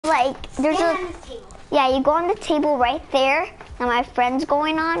like, there's Stand a, on this table. yeah, you go on the table right there that my friend's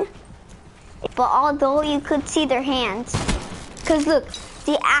going on. But although you could see their hands, because look,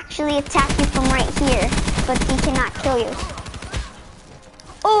 they actually attack you from right here, but they cannot kill you.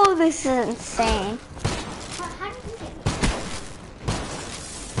 Oh, this is insane. How did you get me?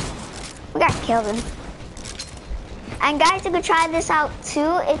 We got killed him. And guys, you could try this out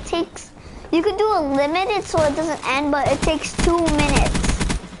too. It takes, you could do a limited so it doesn't end, but it takes 2 minutes.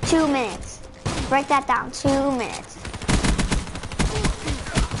 2 minutes. Write that down, 2 minutes.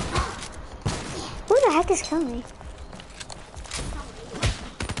 Who the heck is killing me?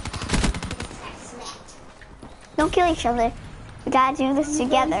 Don't kill each other. We gotta do this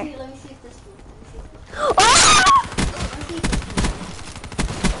together. Let me see if this works. Oh!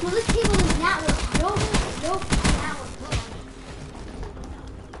 Well, this table is not working. Nope, not working.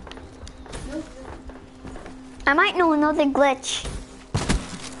 Nope. I might know another glitch.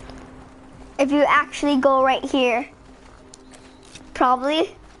 If you actually go right here.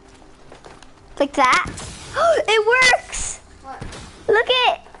 Probably. Like that. It works! What? Look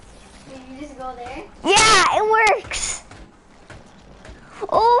it! Did you just go there? Yeah, it works.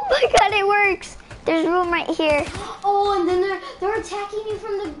 Oh my god, it works. There's room right here. Oh, and then they're attacking you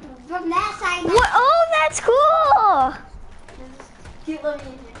from that side. What? Oh, that's cool. Cute, let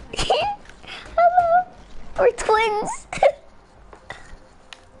me in here. Hello. We're twins.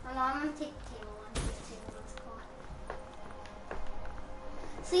 I'm gonna take the table one. This table looks cool.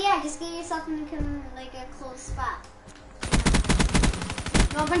 So yeah, just get yourself in like a close spot.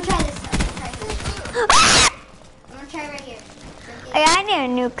 No, I'm gonna try this. I'm gonna try right here. I need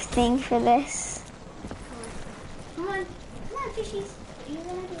a nuke thing for this. Come on, fishies. What are you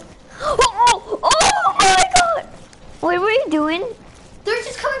gonna do? Oh my god. What were you doing? They're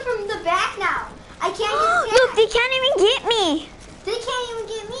just coming from the back now. I can't get Look, they can't even get me. They can't even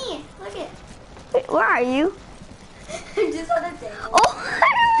get me. Look it. Wait, where are you? Just on the table. Oh,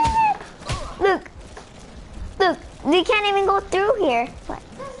 look. Look, they can't even go through here. What?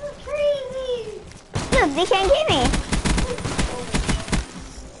 This is crazy. Look, they can't get me.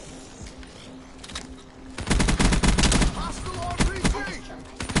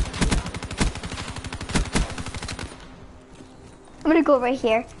 I'm gonna go right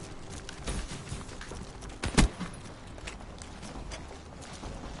here.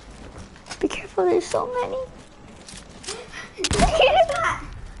 Be careful, there's so many.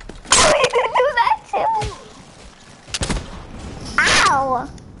 I didn't do that too. Ow!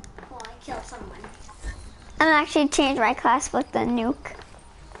 Oh, I killed someone. I'm gonna actually change my class with the nuke.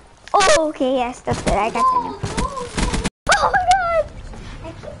 Oh, okay, yes, that's good. I got the nuke. Oh my god! I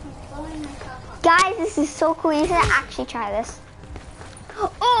keep blowing myself up. Guys, this is so cool. You should actually try this.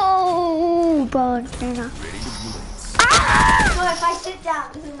 Oh, banana. Ah! So if I sit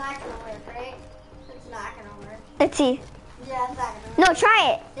down, this is not gonna work, right? It's not gonna work. Let's see. Yeah, it's not gonna work. No,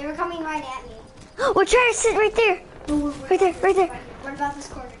 try it. They were coming right at me. We'll try to sit right there. Right there, right there. What about this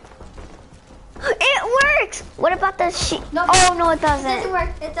corner? It works. What about the sheet? No, Oh, no, it It doesn't doesn't. work.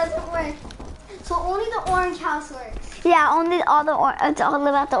 It doesn't work. So only the orange house works. Yeah, only it's all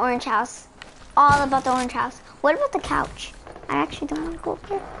about the orange house. All about the orange house. What about the couch? I actually don't want to go up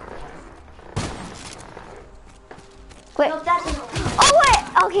there. Wait. Nope, that doesn't work. Oh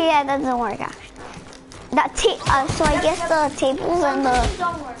wait. Okay, yeah, that doesn't work actually. So I guess the tables and These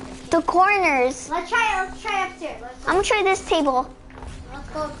don't work. the corners. Let's try upstairs. I'm gonna try this table. Let's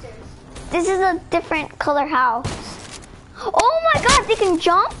go upstairs. This is a different color house. Oh my god, they can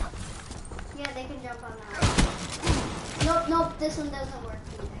jump? Yeah, they can jump on that. Nope, this one doesn't work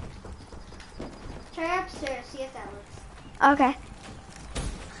either. Try upstairs, see if that works. Okay.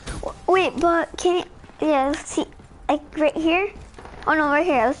 Wait, but can you, yeah, let's see. Like right here? Oh no, right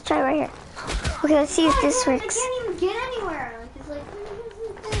here. Let's try right here. Okay, let's see if this I works. can't even get anywhere. Like, it's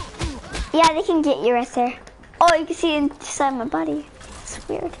like... Yeah, they can get you right there. Oh, you can see inside my body. It's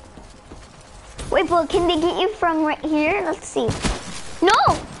weird. Wait, but can they get you from right here? Let's see. No!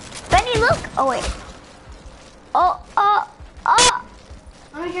 Benny, look! Oh, wait. Oh.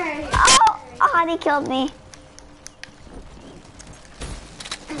 Let me try right here. Oh, they killed me.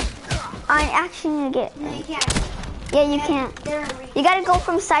 I actually need to get... No, you can't. Yeah, you can't. They're in reach. You gotta go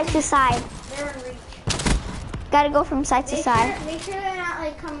from side to side. They're in reach. Gotta go from side to side. Make sure they're not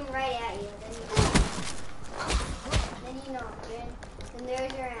like coming right at you. Then you know, dude. Then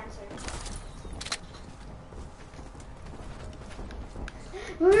there's your answer.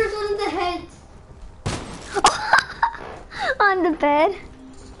 Where's one of the heads? On the bed.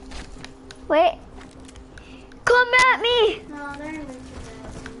 Wait. Come at me. No, they're in reach.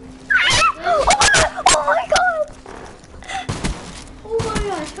 Oh my god. Oh my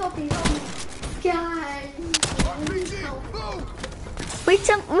gosh, help me, guys.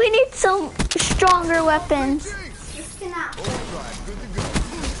 We need some stronger weapons. This cannot hold.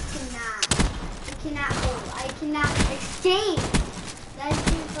 It cannot hold. I cannot exchange. That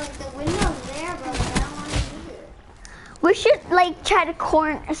seems like the window's there, but I don't want to use it. We should like try to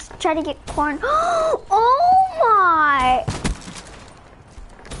get corn. Oh my.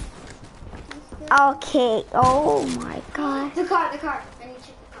 Okay. Oh my god. The car. I need to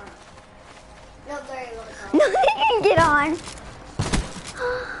check the car. No, there you go, the car. No, they can get on.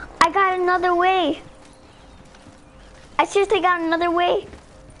 I got another way. I seriously got another way.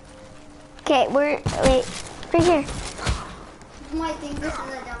 Okay, wait, right here. You might think this is a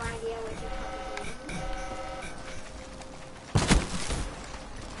dumb idea, which is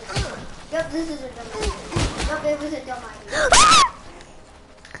yep, this is a dumb idea. Yep, it was a dumb idea.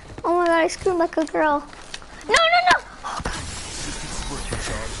 Oh my god, I screamed like a girl. No. Oh god.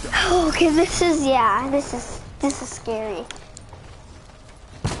 Okay, this is scary.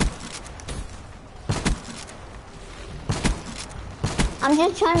 I'm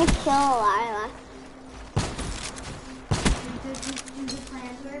just trying to kill Lila.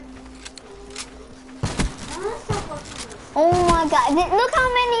 Oh my god, look how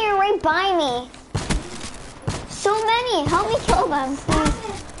many are right by me. So many, help me kill them, please.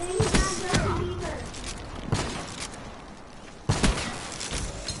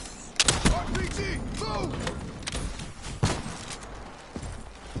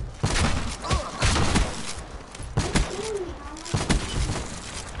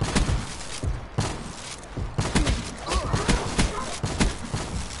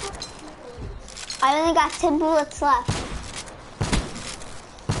 I only got 10 bullets left.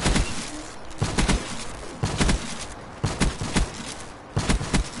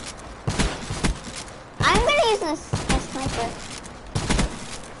 I'm gonna use this sniper.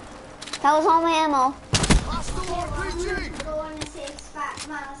 That was all my ammo.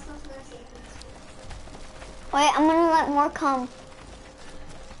 Wait, I'm gonna let more come.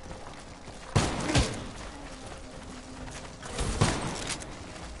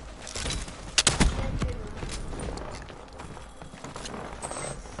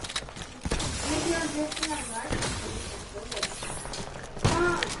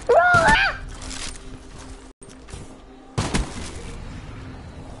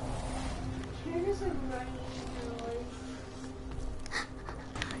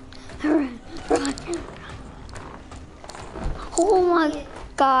 Oh my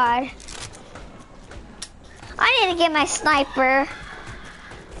god. I need to get my sniper.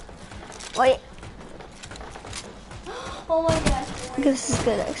 Wait. Oh my gosh. This is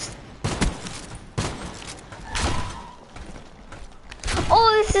good.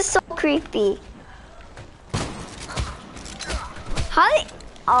 Oh, this is so creepy. Hi.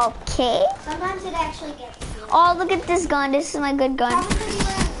 Okay. Sometimes it actually gets you. Oh, look at this gun. This is my good gun.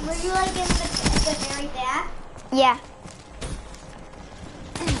 Were you like in the very back? Yeah.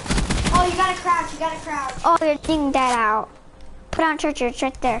 Oh, you gotta crouch. Oh, you're taking that out. Put on church. It's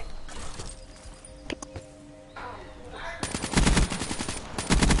right there.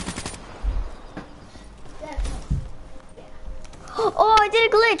 Oh, I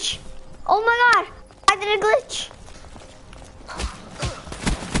did a glitch. Oh my god. I did a glitch.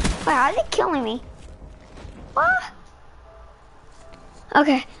 Wait, how are they killing me? What?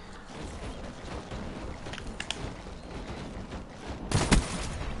 Okay.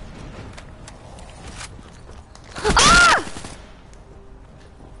 Ah!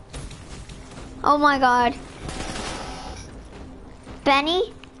 Oh my god.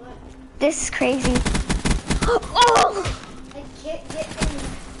 Benny? What? This is crazy. Oh! Get in.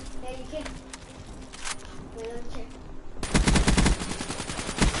 Yeah, you can. Wait, let me check.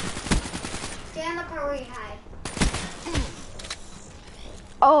 Stay on the part where you hide.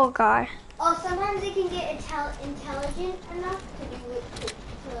 Oh god. Oh, sometimes they can get intelligent enough to do it to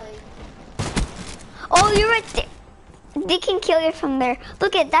like. Oh, you're right there. They can kill you from there.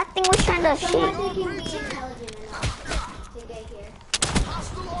 Look at that thing was trying to shoot. Sometimes they can be intelligent enough to get here.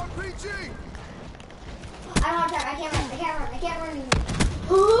 I don't have time. I can't run.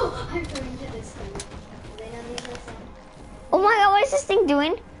 Oh, I'm turning to this thing. They know these are some. Oh my god, what is this thing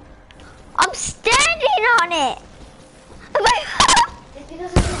doing? I'm standing on it. It's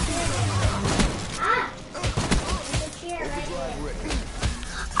because of the chair. Ah! There's a chair right here.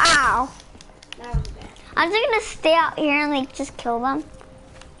 Ow. That was bad. I'm just gonna stay out here and like just kill them.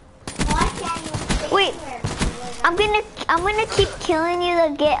 Well, I can't even stay Wait. anywhere. I'm gonna keep killing you to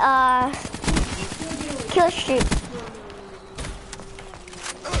get kill streak.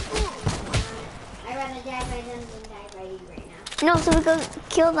 I'd rather die by them than die by you right now. No, so we could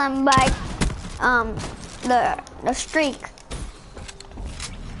kill them by the streak.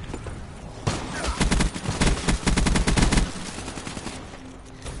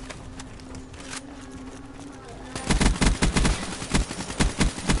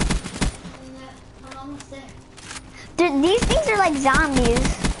 I'm almost there. These things are like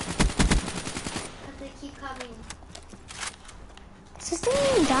zombies. But they keep coming. Is this thing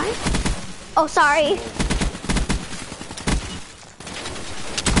even done? Oh, sorry.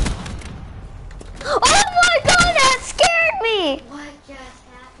 Oh my god, that scared me! What just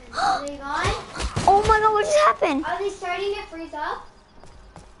happened? Are they gone? Oh my god, what just happened? Are they starting to freeze up?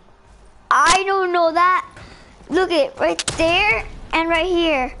 I don't know that. Look it right there and right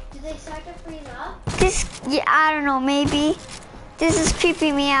here. Did they start to freeze up? This, yeah, I don't know, maybe. This is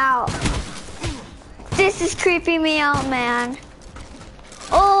creeping me out. This is creeping me out, man.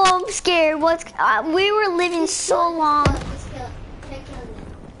 Oh, I'm scared. What's, we were living so long. Just kill it. Can't kill them.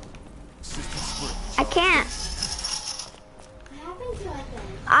 I can't. What happened to it then?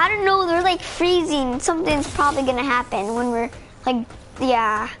 I don't know, they're like freezing. Something's probably gonna happen when we're like,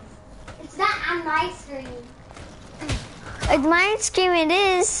 yeah. It's not on my screen. It's my screen, it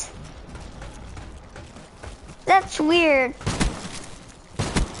is. That's weird.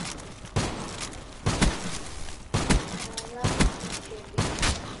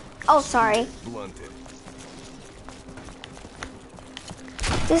 Oh, sorry. Blunted.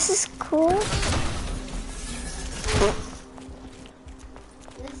 This is cool.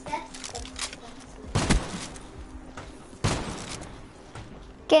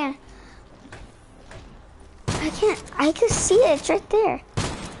 Again. I can see it, it's right there.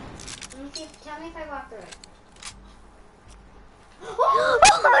 Let me see. Tell me if I walk through it.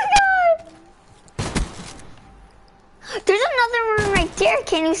 Oh my god! There's another one right there,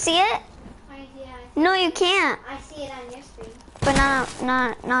 can you see it? Yeah, No, you can't. I see it on your screen. But not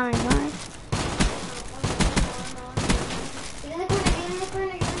on yours. Get in the corner, get in the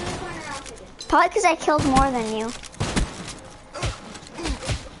corner, get in the corner, I'll take it. Probably because I killed more than you.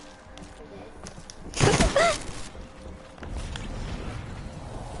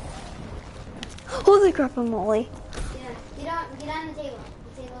 Holy crap, moly. Yeah, get on the table.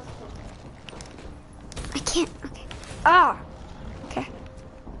 The table's full. I can't, okay. Ah! Okay.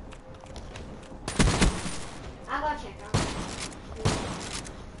 I'll go check.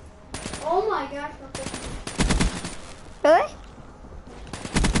 Oh my gosh, look at Really?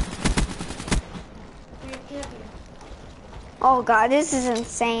 Here, get up here. Oh god, this is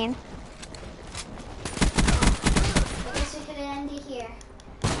insane. I guess we could end it here.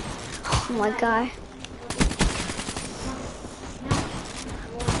 Oh my god.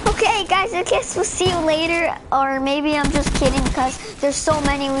 Okay, guys, I guess we'll see you later. Or maybe I'm just kidding because there's so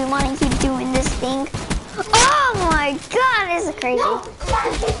many we want to keep doing this thing. Oh my god, this is crazy.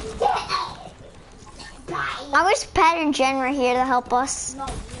 I wish Pat and Jen were here to help us. No,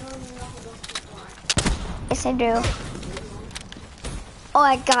 you don't even know who those people are. Yes, I do. Oh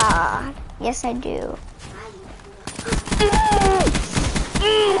my god. Yes, I do.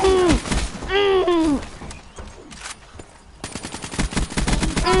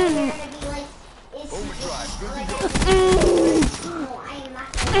 Overdrive, good to go. No, I am not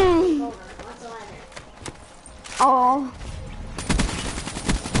going to take over whatsoever. Oh.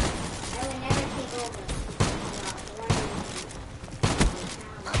 I would never take over.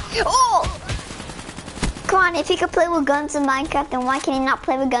 Oh! Come on, if he could play with guns in Minecraft, then why can he not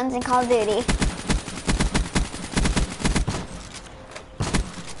play with guns in Call of Duty?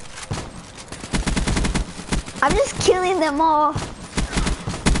 I'm just killing them all.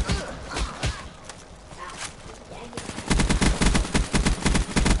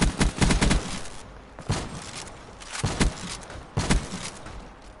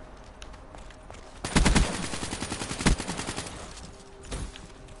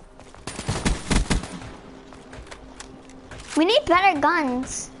 We need better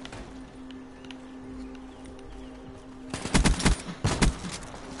guns.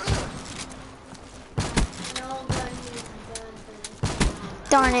 No gun is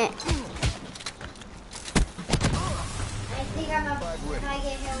Darn it. I think I'm a, if I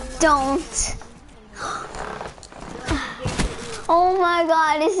get hit, Don't. Oh my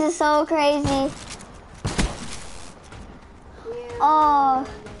god, this is so crazy. Oh.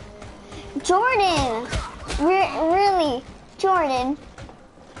 Jordan. Really? Jordan.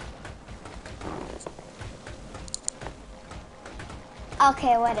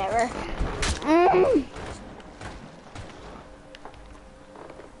 Okay, whatever.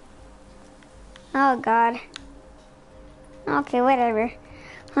 Oh god. Okay, whatever.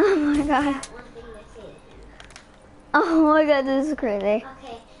 Oh my god. one thing to say to him. Oh my god, this is crazy.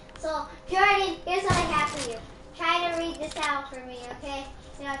 Okay, so Jordan, here's what I have for you. Try to read this out for me, okay?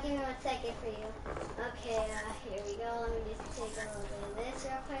 Now give me 1 second for you. Okay, here we go. Let me just take a little bit of this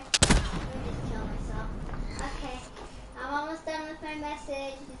real quick. Let me just kill myself. Okay, I'm almost done with my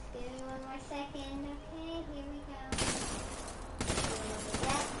message. Just give me 1 more second. Okay, here we go.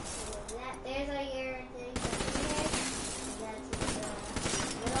 That. There's all your things up here. That's just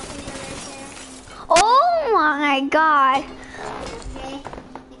middle finger right there. Oh my god. Okay,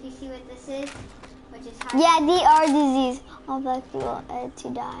 if you see what this is, which is hard. Yeah, the R disease. All black people to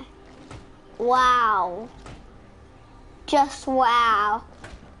die. Wow. Just wow.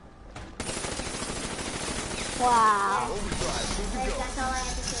 Wow. That's all I have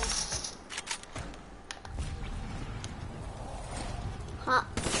to say. Huh.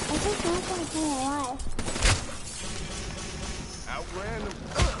 I just want to come alive. Outran them.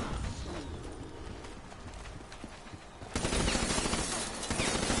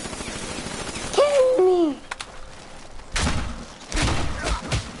 Kill me.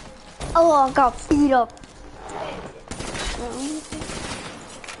 Oh, I got beat up.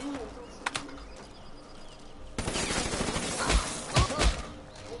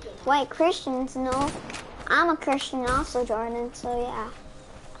 White Christians, no. I'm a Christian also, Jordan, so yeah.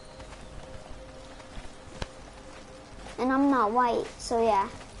 And I'm not white, so yeah.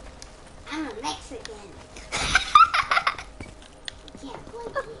 I'm a Mexican. Can't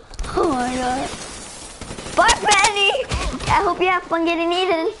blame me. Oh my god. Bye, Benny! I hope you have fun getting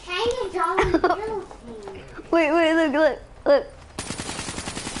eaten. Kind of Jolly Hills thing. Wait, look.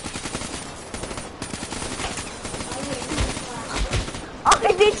 Oh,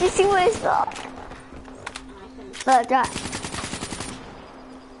 did you see what I saw? Look, that.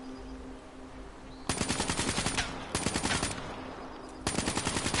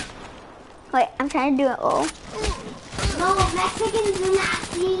 Wait, I'm trying to do it all. No, Mexicans do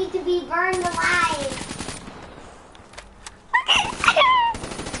not need to be burned alive.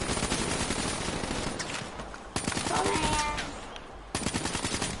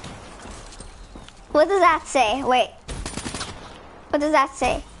 What does that say? Wait. What does that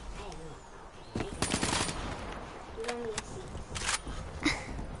say?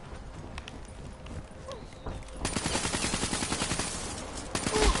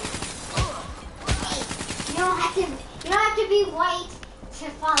 You don't have to be white to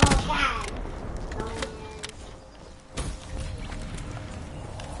follow God.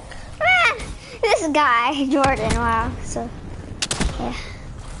 Man, this guy, Jordan, wow. So, yeah.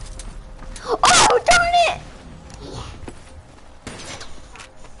 Oh, darn it!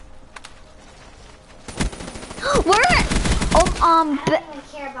 We're I don't even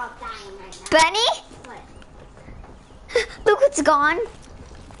care about dying right now. Benny? What? Look what's gone.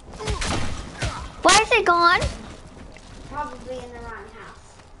 Why is it gone? Probably in the wrong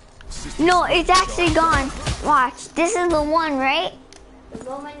house. No, it's actually gone. Watch, this is the one, right? The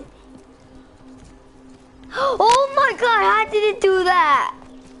moment. Oh my god, how did it do that?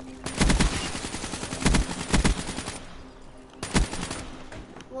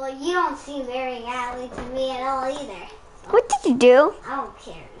 Well, you don't seem very godly to me at all either. What did you do? I don't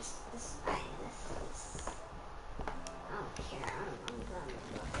care. I don't care. I'm done.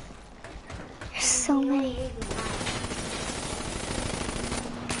 There's so many.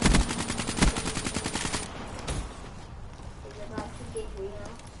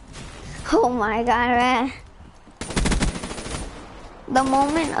 Oh my god, man. The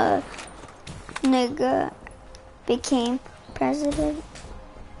moment a nigga became president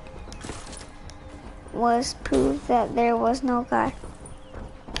was proof that there was no God.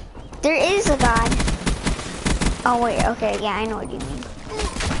 There is a God. Oh wait, okay, yeah, I know what you mean.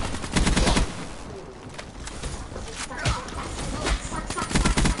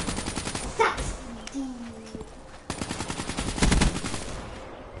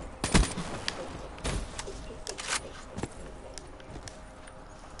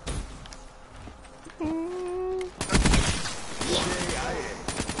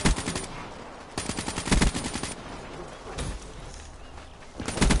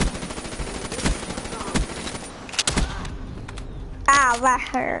 Ow, that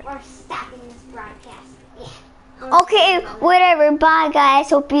hurt. We're stopping this broadcast. Yeah. Okay, whatever. Bye, guys.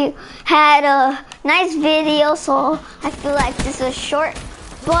 Hope you had a nice video. So I feel like this was short,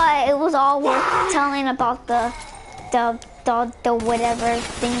 but it was all worth telling about the whatever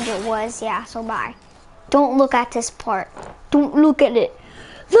thing it was. Yeah. So bye. Don't look at this part. Don't look at it.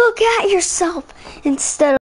 Look at yourself instead of